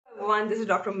everyone, this is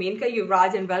Dr. Menka,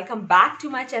 Yuvraj, and welcome back to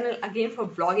my channel again for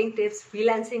blogging tips,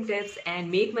 freelancing tips, and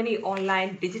make money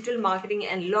online, digital marketing,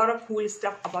 and a lot of cool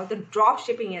stuff about the drop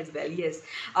shipping as well. Yes,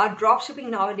 drop shipping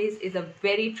nowadays is a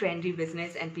very trendy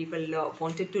business and people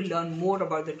wanted to learn more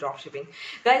about the drop shipping.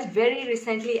 Guys, very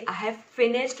recently I have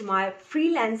finished my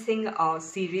freelancing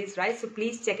series, right? So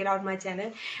please check it out my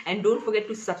channel and don't forget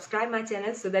to subscribe my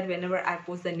channel so that whenever I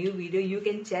post the new video, you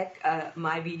can check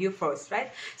my video first,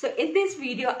 right? So in this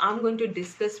video, I'm going to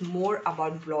discuss more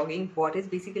about blogging, what is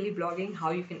basically blogging,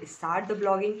 how you can start the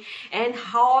blogging, and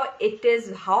how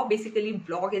basically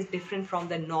blog is different from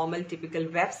the normal typical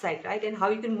website, right? And how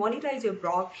you can monetize your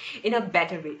blog in a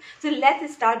better way. So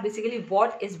let's start basically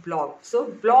what is blog.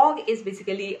 So blog is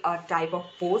basically a type of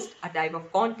post, a type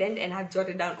of content, and I've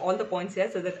jotted down all the points here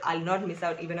so that I'll not miss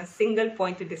out even a single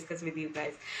point to discuss with you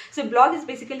guys. So blog is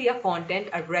basically a content,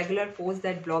 a regular post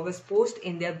that bloggers post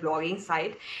in their blogging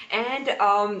site, and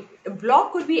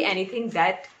blog could be anything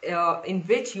that in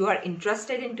which you are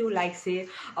interested into, like say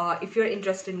if you're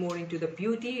interested more into the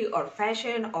beauty or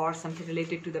fashion or something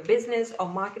related to the business or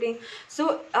marketing.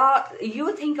 So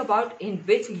you think about in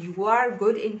which you are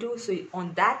good into, so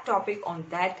on that topic, on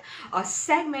that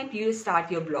segment, you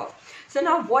start your blog. So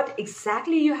now what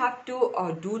exactly you have to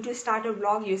do to start a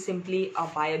blog? You simply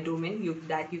buy a domain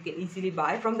that you can easily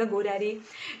buy from the GoDaddy.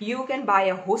 You can buy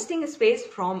a hosting space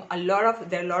from there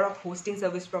are a lot of hosting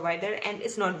service provider, and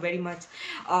it's not very much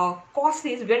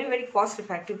costly. It's very cost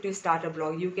effective to start a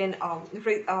blog. You can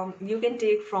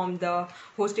take from the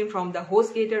hosting from the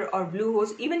HostGator or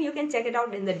Bluehost. Even you can check it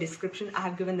out in the description. I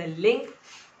have given the link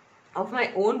of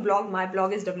my own blog. My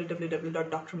blog is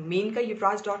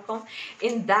www.drmenkayuvraj.com.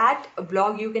 In that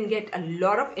blog, you can get a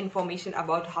lot of information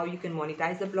about how you can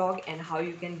monetize the blog and how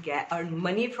you can earn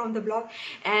money from the blog,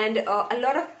 and a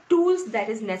lot of tools that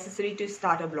is necessary to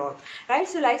start a blog, right?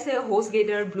 So like say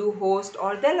HostGator, Bluehost,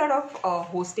 or there are a lot of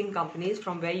hosting companies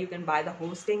from where you can buy the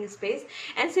hosting space,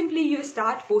 and simply you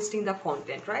start posting the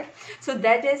content, right? So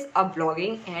that is a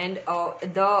blogging. And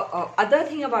the other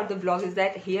thing about the blog is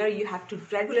that here you have to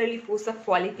regularly post a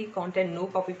quality content, no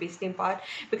copy pasting part,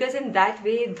 because in that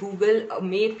way Google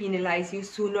may penalize you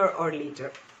sooner or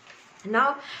later.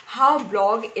 Now, how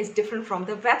blog is different from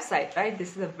the website, right?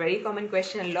 This is a very common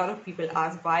question. A lot of people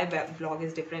ask why blog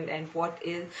is different and what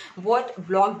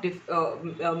blog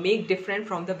make different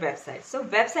from the website. So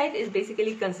website is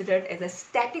basically considered as a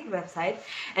static website,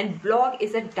 and blog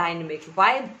is a dynamic.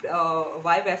 Why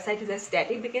website is a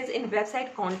static? Because in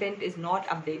website, content is not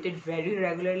updated very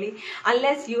regularly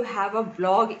unless you have a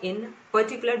blog in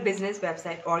particular business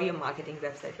website or your marketing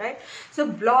website, right? So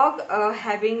blog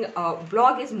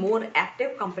is more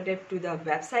active compared to the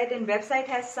website, and website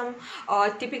has some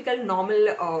typical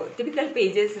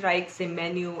pages like say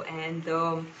menu and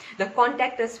the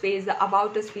contact us page, the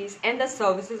about us page, and the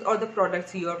services or the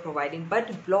products you are providing.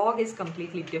 But blog is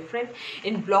completely different.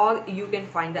 In blog you can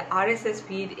find the RSS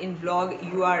feed. In blog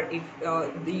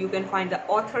you can find the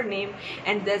author name,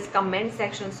 and there's comment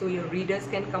section so your readers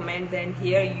can comment. Then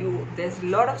there's a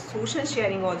lot of social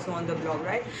sharing also on the blog,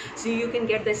 right? So you can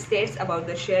get the stats about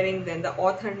the sharing, then the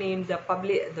author name, the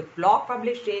blog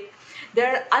published date.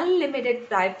 There are unlimited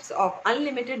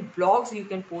blogs you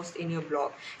can post in your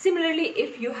blog. Similarly,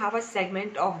 if you have a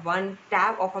segment of one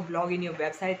tab of a blog in your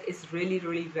website, it's really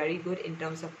very good in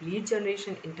terms of lead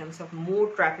generation, in terms of more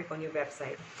traffic on your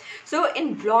website. So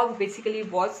in blog, basically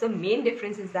what's the main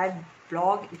difference is that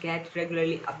blog get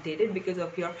regularly updated because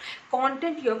of your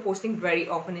content you're posting very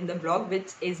often in the blog,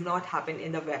 which is not happen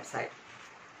in the website.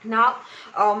 Now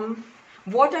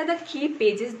what are the key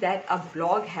pages that a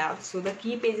blog have? So the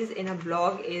key pages in a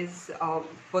blog is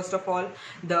first of all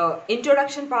the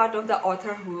introduction part of the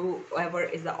author, whoever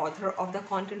is the author of the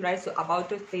content, right? So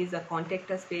about us page, the contact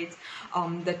us page,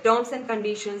 the terms and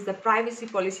conditions, the privacy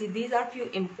policy. These are few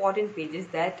important pages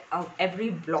that every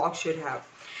blog should have.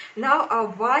 Now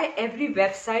why every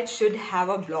website should have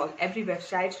a blog? Every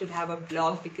website should have a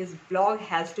blog because blog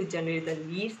has to generate the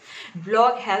leads.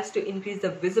 Blog has to increase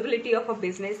the visibility of a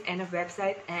business and a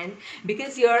website, and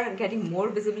because you're getting more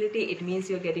visibility, it means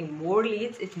you're getting more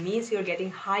leads. It means you're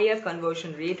getting higher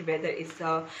conversion rate, whether it's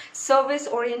a service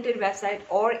oriented website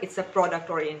or it's a product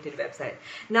oriented website.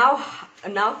 Now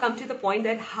come to the point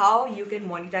that how you can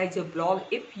monetize your blog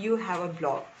if you have a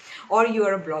blog or you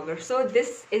are a blogger. So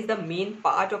this is the main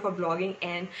part of of a blogging,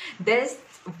 and that's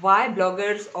why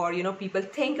bloggers or people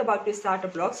think about to start a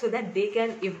blog, so that they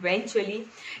can eventually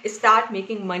start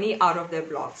making money out of their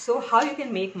blog. So how you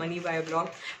can make money by a blog?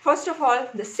 First of all,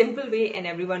 the simple way, and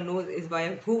everyone knows, is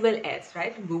via Google Ads,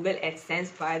 right? Google AdSense.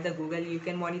 Via the Google you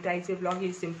can monetize your blog.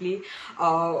 You simply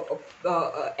add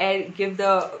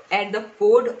the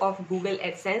code of Google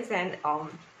AdSense and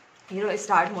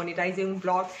start monetizing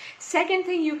blog. Second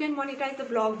thing, you can monetize the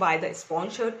blog by the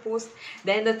sponsored post.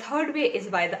 Then the third way is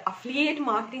by the affiliate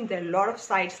marketing. There are a lot of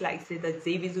sites like say the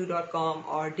Zvizu.com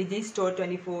or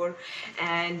Digistore24,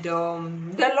 and there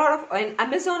are a lot of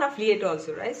Amazon affiliate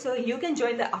also, right? So you can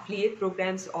join the affiliate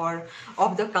programs or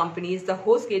of the companies, the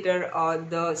HostGator,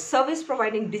 the service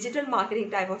providing digital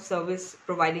marketing type of service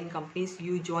providing companies.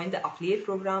 You join the affiliate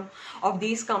program of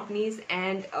these companies,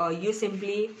 and you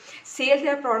simply sell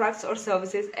their products or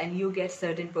services, and you get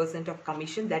certain percent of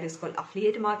commission. That is called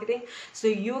affiliate marketing. So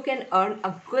you can earn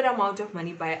a good amount of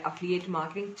money by affiliate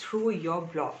marketing through your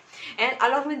blog. And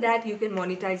along with that, you can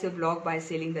monetize your blog by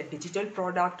selling the digital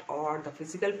product or the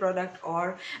physical product,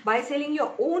 or by selling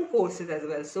your own courses as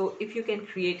well. So if you can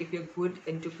create, if you're good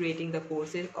into creating the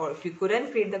courses, or if you couldn't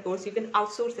create the course, you can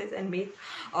outsource it and make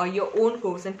your own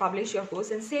course and publish your course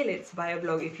and sell it by a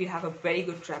blog if you have a very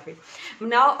good traffic.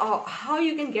 Now how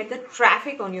you can get the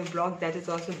traffic on your blog, that is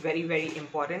also very, very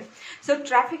important. So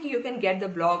traffic, you can get the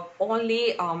blog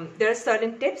only, there are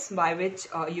certain tips by which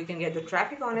you can get the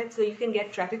traffic on it. So you can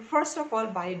get traffic first of all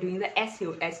by doing the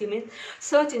SEO. SEO means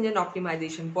search engine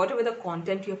optimization. Whatever the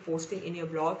content you're posting in your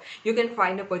blog, you can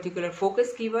find a particular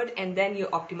focus keyword, and then you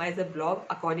optimize the blog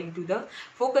according to the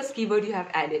focus keyword you have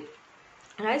added.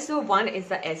 Right, so one is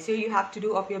the SEO you have to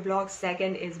do of your blog.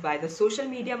 Second is by the social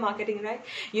media marketing, right?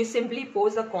 You simply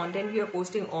post the content you are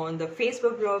posting on the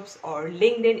Facebook groups or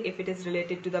LinkedIn if it is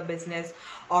related to the business,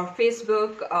 or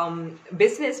Facebook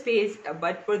business page,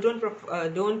 but don't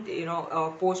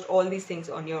post all these things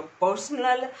on your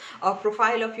personal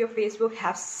profile of your Facebook.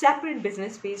 Have separate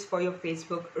business page for your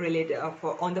Facebook related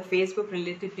on the Facebook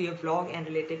related to your blog and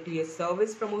related to your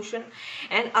service promotion.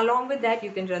 And along with that,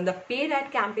 you can run the paid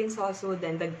ad campaigns also,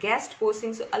 then the guest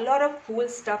postings. So a lot of cool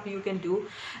stuff you can do,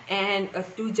 and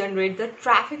to generate the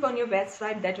traffic on your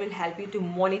website that will help you to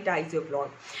monetize your blog,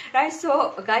 right?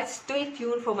 So guys, stay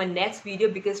tuned for my next video,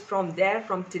 because from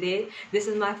today, this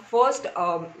is my first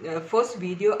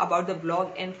video about the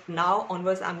blog, and now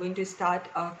onwards I'm going to start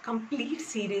a complete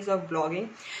series of blogging,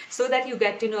 so that you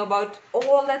get to know about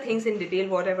all the things in detail,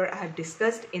 whatever I have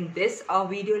discussed in this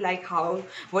video, like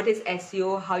what is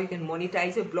SEO, how you can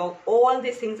monetize your blog. All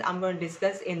these things I'm going to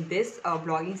discuss in this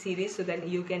blogging series, so that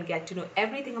you can get to know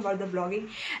everything about the blogging,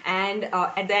 and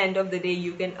at the end of the day,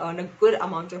 you can earn a good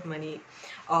amount of money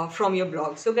from your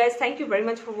blog. So guys, thank you very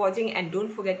much for watching, and don't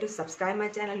forget to subscribe my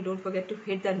channel. Don't forget to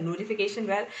hit the notification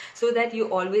bell, so that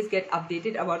you always get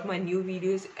updated about my new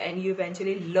videos and you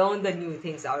eventually learn the new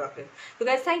things out of it. So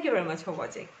guys, thank you very much for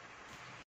watching.